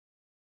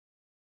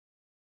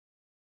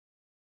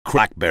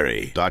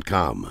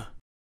CrackBerry.com.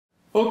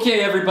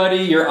 Okay everybody,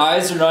 your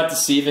eyes are not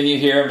deceiving you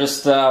here. I'm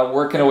just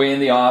working away in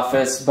the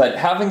office, but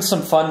having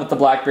some fun with the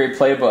BlackBerry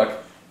PlayBook.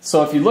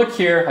 So if you look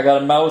here, I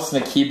got a mouse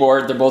and a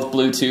keyboard. They're both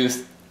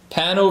Bluetooth.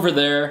 Pan over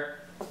there,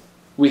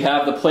 we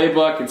have the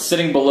PlayBook. It's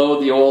sitting below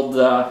the old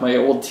my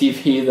old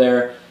TV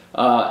there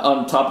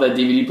on top of that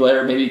DVD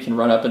player. Maybe you can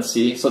run up and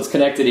see. So it's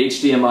connected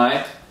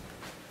HDMI.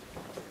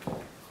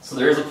 So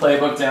there's a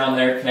PlayBook down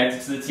there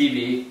connected to the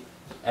TV.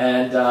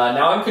 And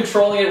now I'm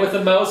controlling it with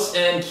a mouse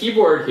and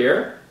keyboard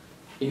here.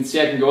 You can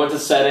see I can go into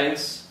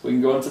settings. We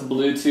can go into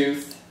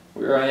Bluetooth,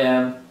 where I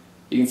am.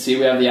 You can see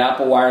we have the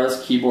Apple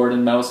wireless keyboard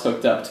and mouse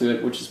hooked up to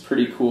it, which is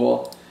pretty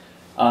cool.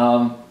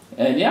 And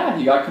yeah,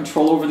 you got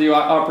control over the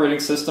operating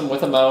system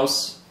with a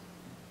mouse.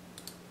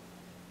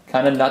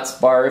 Kind of nuts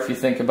bar if you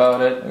think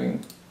about it. We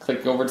can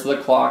click over to the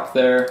clock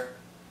there.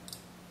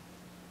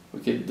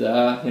 We could,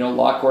 you know,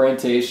 lock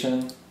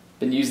orientation.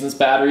 Been using this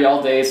battery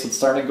all day, so it's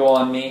starting to go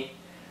on me.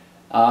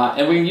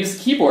 And we can use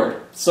the keyboard.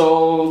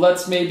 So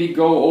let's maybe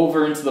go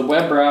over into the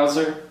web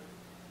browser.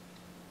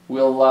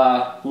 We'll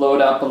load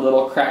up a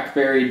little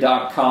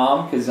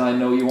crackberry.com because I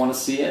know you want to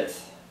see it.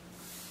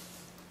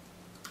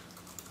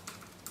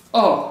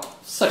 Oh,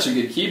 such a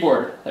good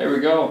keyboard. There we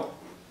go.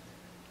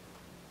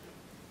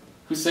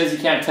 Who says you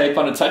can't type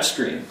on a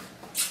touchscreen?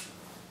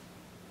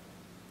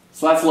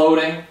 So that's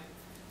loading.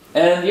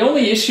 And the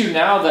only issue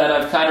now that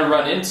I've kind of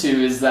run into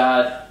is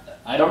that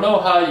I don't know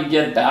how you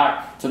get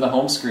back to the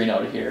home screen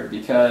out here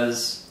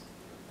because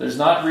there's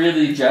not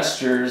really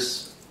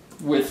gestures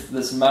with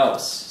this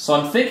mouse. So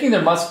I'm thinking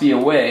there must be a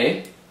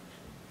way.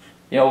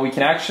 You know, we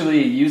can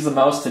actually use the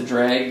mouse to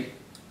drag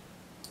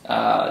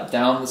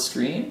down the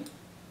screen.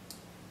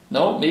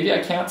 No, maybe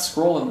I can't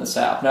scroll in this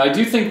app. Now I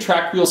do think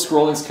track wheel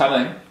scrolling is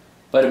coming,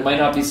 but it might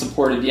not be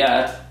supported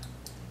yet.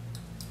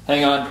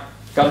 Hang on,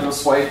 gotta go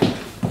swipe.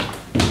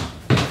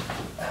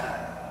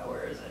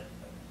 Where is it?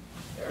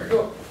 There we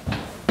go.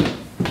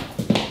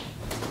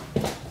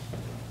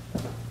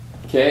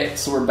 Okay,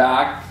 so we're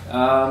back.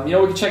 You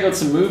know, we can check out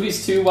some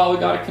movies too while we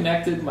got it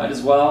connected. Might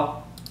as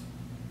well.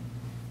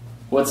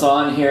 What's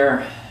on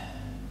here?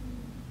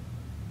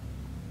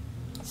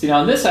 See,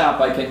 now in this app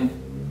I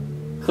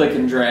can click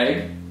and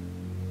drag,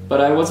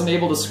 but I wasn't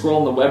able to scroll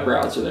in the web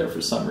browser there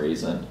for some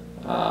reason.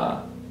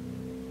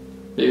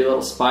 Maybe a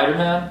little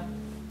Spider-Man,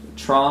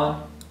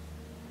 Tron.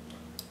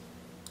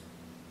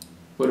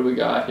 What do we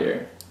got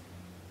here?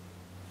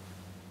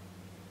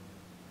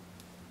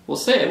 We'll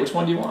say it. Which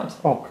one do you want?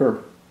 Oh,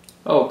 Curb.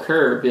 Oh,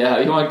 Curb. Yeah,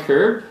 you want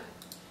Curb?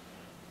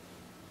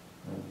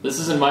 This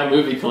is in my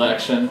movie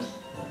collection.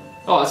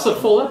 Oh, it's a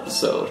full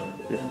episode.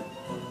 Yeah.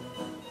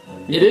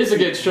 It is a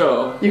good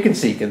show. You can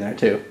seek in there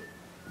too.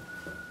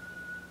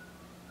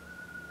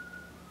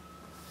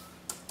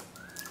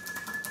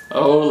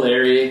 Oh,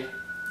 Larry.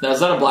 Now, is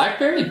that a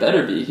BlackBerry?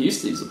 Better be. He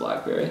used to use a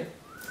BlackBerry.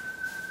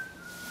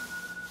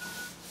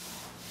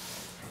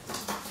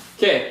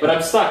 Okay, but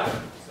I'm stuck.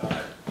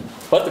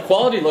 But the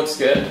quality looks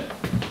good.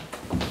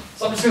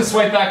 So I'm just going to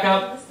swipe back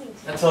up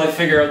until I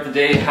figure out the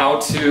day how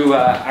to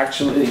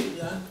actually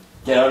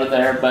get out of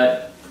there.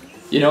 But,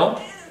 you know,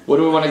 what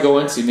do we want to go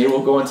into? Maybe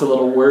we'll go into a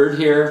little Word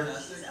here.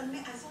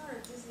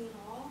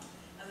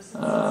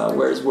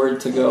 Where's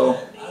Word to go?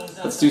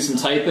 Let's do some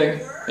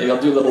typing. Maybe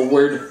I'll do a little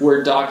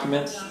Word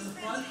document. You're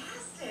gonna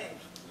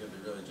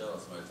be really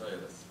jealous when I tell you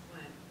this.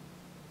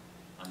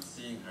 I'm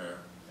seeing her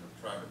in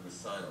a private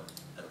recital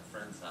at a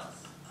friend's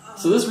house.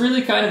 So this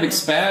really kind of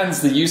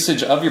expands the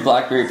usage of your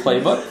BlackBerry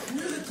PlayBook.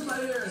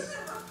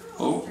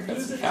 Oh,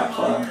 that's a cap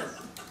on. You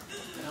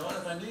know what?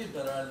 If I knew you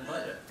better, I'd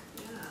invite you.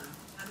 Yeah.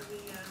 How do we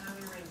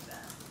arrange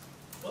that?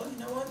 Well, you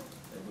know what?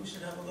 Maybe we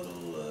should have a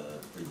little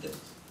pre-date.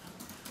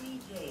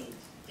 Pre-date.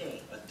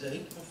 Date. A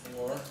date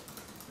before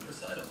the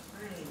recital.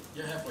 Right.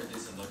 You're halfway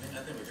decent looking.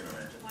 I think we can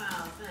arrange it.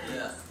 Wow, thanks.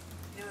 Yeah.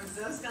 You know, it's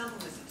those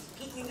compliments that just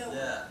keep me going.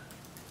 Yeah.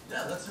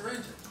 Yeah, let's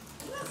arrange it.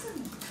 You're not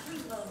some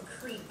creep old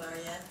creep, are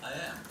you?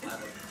 I am. I'm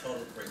a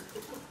total creep.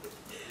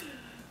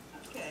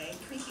 Okay,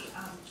 creepy.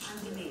 I'm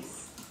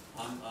Denise.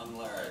 I'm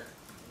Larry.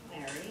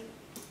 Larry.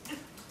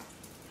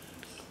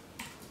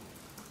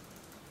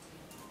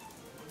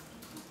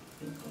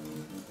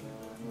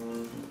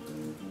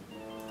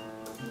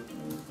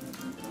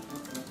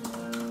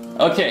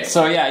 Okay,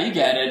 so yeah, you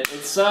get it.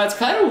 It's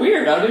kind of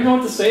weird. I don't even know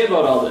what to say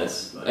about all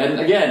this. And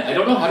again, I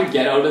don't know how to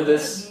get out of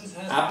this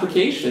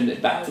application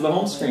back to the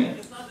home screen.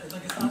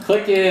 I'm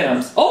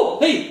clicking. Oh,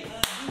 hey!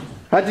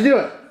 How'd you do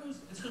it?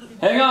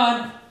 Hang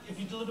on. If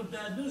you deliver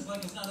bad news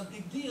like it's not a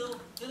big deal,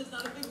 then it's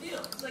not a big deal.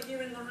 It's like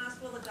you're in the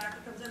hospital, the doctor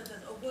comes in and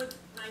says, oh good,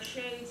 nice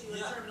shades, you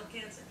have terminal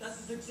cancer.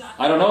 That's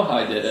exactly. I don't know how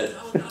I did it.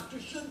 How a doctor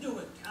should do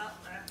it. I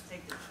have to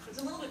take this. It's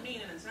a little bit mean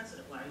and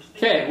insensitive, Larry.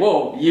 Okay,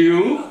 whoa,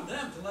 you. Want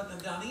them to let them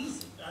down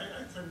easy.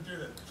 I couldn't do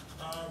that.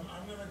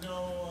 I'm going to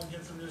go and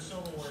get some new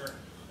silverware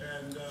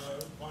and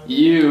find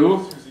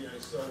You. Susie, I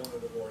still want to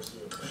divorce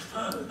you.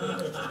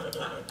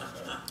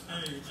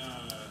 Hey,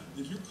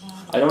 did you call?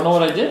 I don't know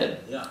what I did.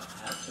 Yeah, I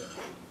have to.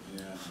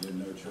 Yeah, you had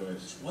no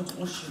choice.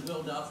 Once she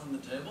wheeled out from the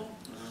table,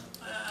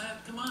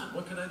 come on,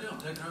 what could I do? I'm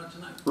taking her out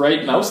tonight.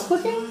 Right mouse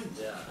clicking?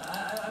 Yeah,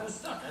 I was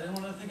stuck. I didn't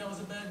want to think I was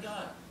a bad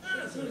guy.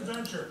 Yeah, it's an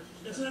adventure.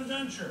 It's an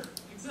adventure.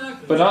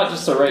 Exactly. But not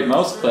just a right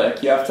mouse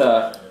click. You have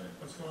to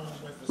What's going on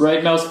with this?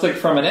 right mouse click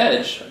from an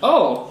edge.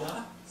 Oh!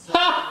 Yeah?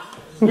 Ha!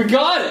 We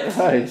got it!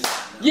 Nice.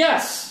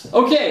 Yes!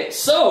 Okay,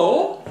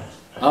 so,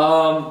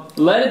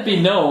 let it be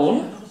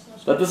known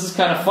that this is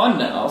kind of fun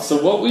now.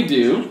 So what we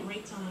do,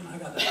 Great time. I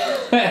got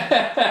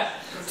that.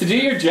 to do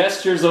your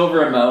gestures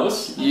over a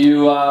mouse,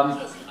 you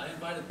I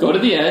invited go to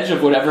the edge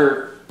of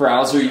whatever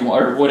browser you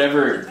want, or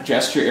whatever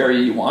gesture area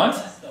you want,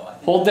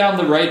 hold down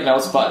the right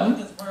mouse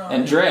button,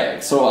 and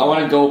drag. So I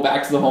want to go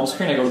back to the home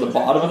screen, I go to the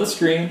bottom of the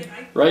screen,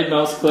 right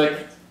mouse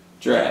click,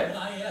 drag.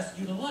 I asked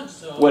you to lunch,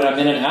 so... When I'm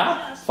in an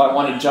app, if I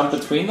want to jump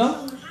between them,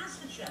 Someone has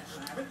to check,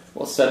 Robert.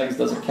 well, settings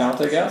doesn't count,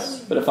 I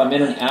guess. But if I'm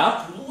in an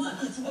app, No,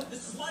 it's not.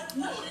 It's my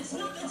pleasure.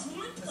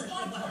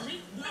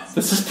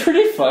 this is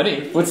pretty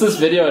funny. What's this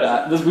video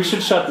at? We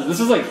should shut this. This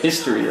is like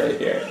history right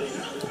here.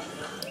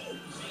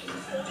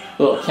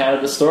 Little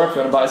Canada store if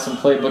you want to buy some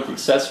PlayBook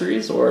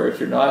accessories, or if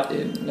you're not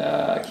in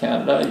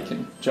Canada, you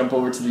can jump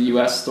over to the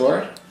US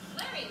store.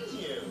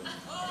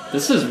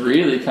 This is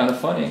really kind of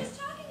funny.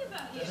 Talking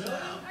about you.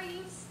 Are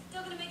you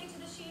still gonna make it to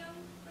the Shion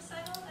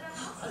recital at our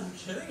house? Are you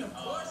kidding? Of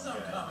course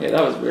I'm coming. Yeah,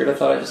 that was weird. I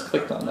thought I just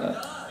clicked on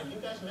that.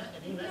 You've never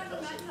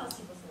met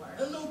Kelsey before.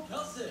 Hello,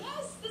 Kelsey.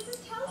 Yes, this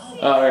is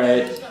Kelsey.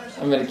 Alright,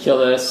 I'm gonna kill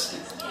this.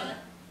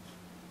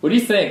 What do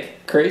you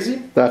think?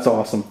 Crazy? That's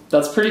awesome.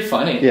 That's pretty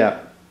funny. Yeah.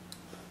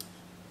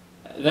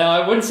 Now,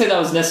 I wouldn't say that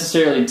was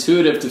necessarily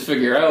intuitive to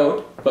figure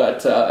out,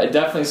 but it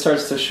definitely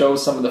starts to show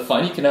some of the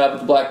fun you can have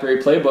with the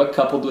BlackBerry PlayBook,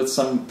 coupled with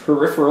some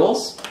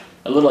peripherals,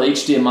 a little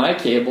HDMI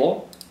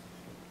cable.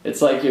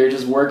 It's like you're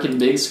just working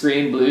big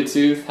screen,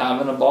 Bluetooth,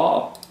 having a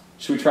ball.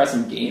 Should we try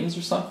some games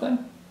or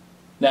something?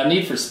 Now,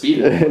 Need for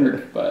Speed would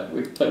work, but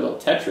we could play a little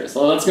Tetris.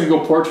 Oh, that's going to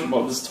go portrait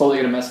mode. This is totally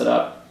going to mess it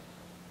up.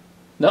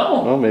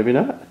 No. Well, maybe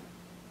not.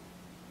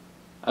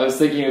 I was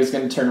thinking it was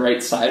going to turn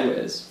right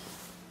sideways.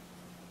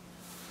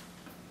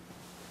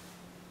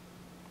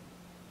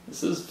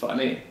 This is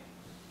funny.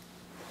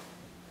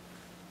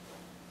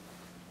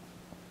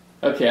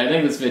 Okay, I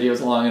think this video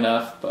is long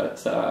enough, but,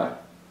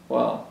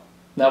 well,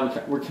 now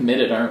we're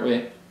committed, aren't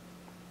we?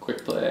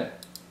 Quick play.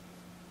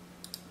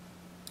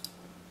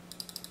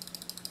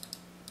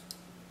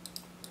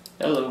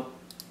 Hello.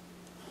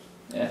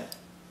 Yeah.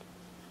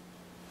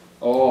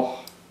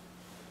 Oh.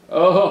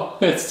 Oh,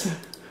 it's...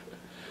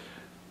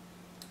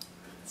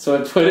 So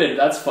I put it,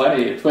 that's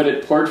funny, I put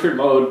it portrait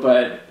mode,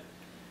 but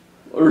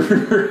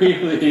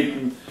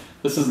really,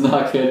 this is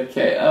not good.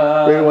 Okay,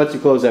 Maybe once you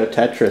close out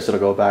Tetris, it'll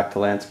go back to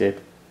landscape.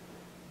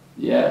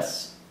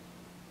 yes.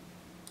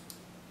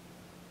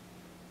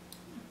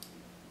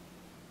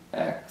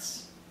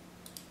 X.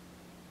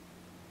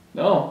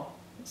 No,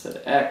 it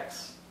said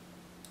X.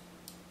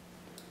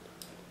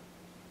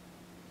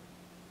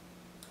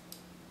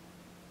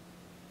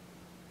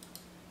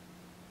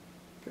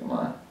 Come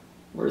on.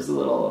 Where's the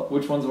little,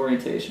 which one's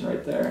orientation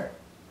right there?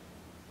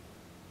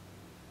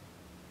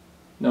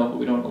 No, but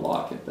we don't want to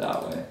lock it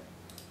that way.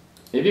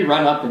 Maybe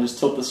run up and just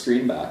tilt the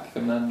screen back,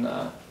 and then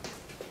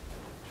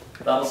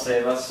that'll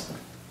save us.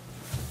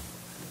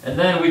 And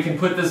then we can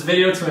put this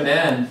video to an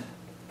end.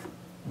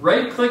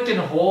 Right click and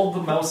hold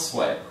the mouse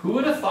swipe. Who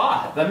would have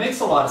thought? That makes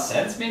a lot of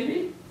sense,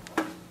 maybe?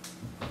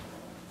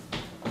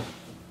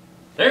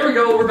 There we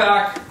go, we're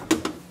back.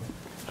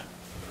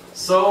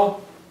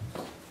 So,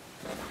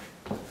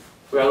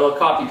 we got a little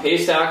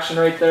copy-paste action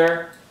right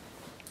there,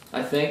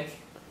 I think.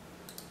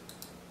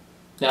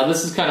 Now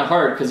this is kind of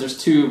hard because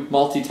there's two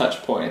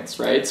multi-touch points,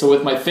 right? So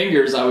with my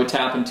fingers I would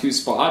tap in two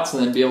spots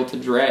and then be able to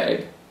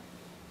drag.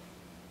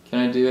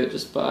 Can I do it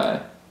just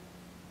by...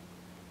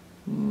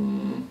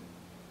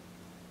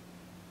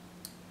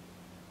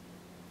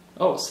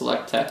 Oh,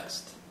 select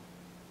text.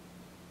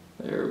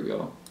 There we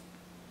go.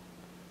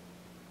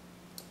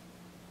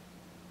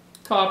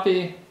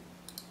 Copy.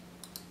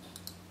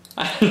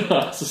 I don't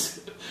know.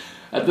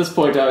 At this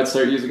point I would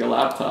start using a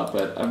laptop,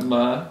 but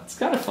it's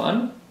kind of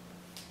fun.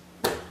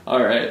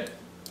 Alright.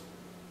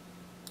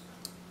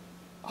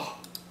 Oh,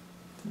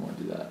 didn't want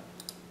to do that.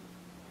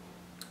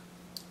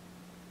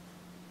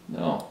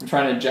 No, I'm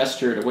trying to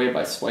gesture it away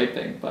by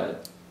swiping,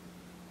 but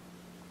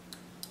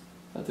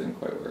that didn't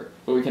quite work.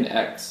 But we can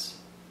X.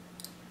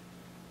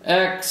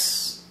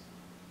 X.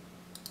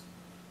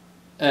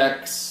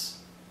 X.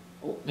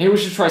 Maybe we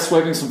should try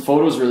swiping some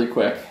photos really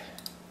quick.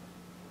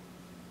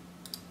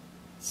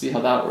 See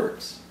how that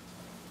works.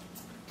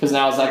 Because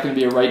now is that going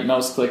to be a right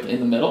mouse click in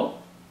the middle?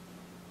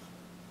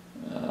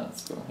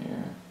 Let's go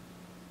here.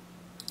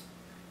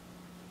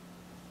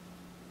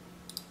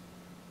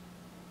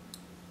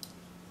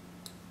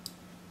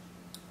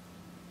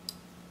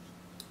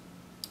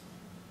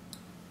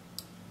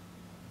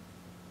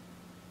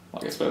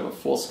 Well, I guess we have a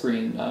full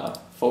screen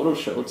photo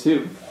show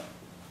too.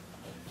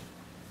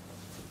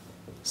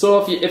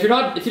 So if you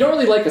don't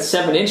really like a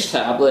 7-inch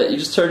tablet, you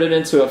just turn it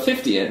into a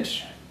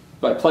 50-inch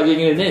by plugging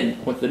it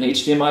in with an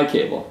HDMI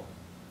cable.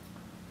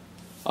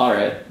 All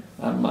right,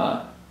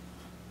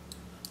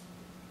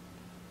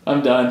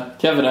 I'm done.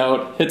 Kevin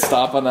out. Hit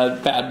stop on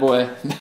that bad boy.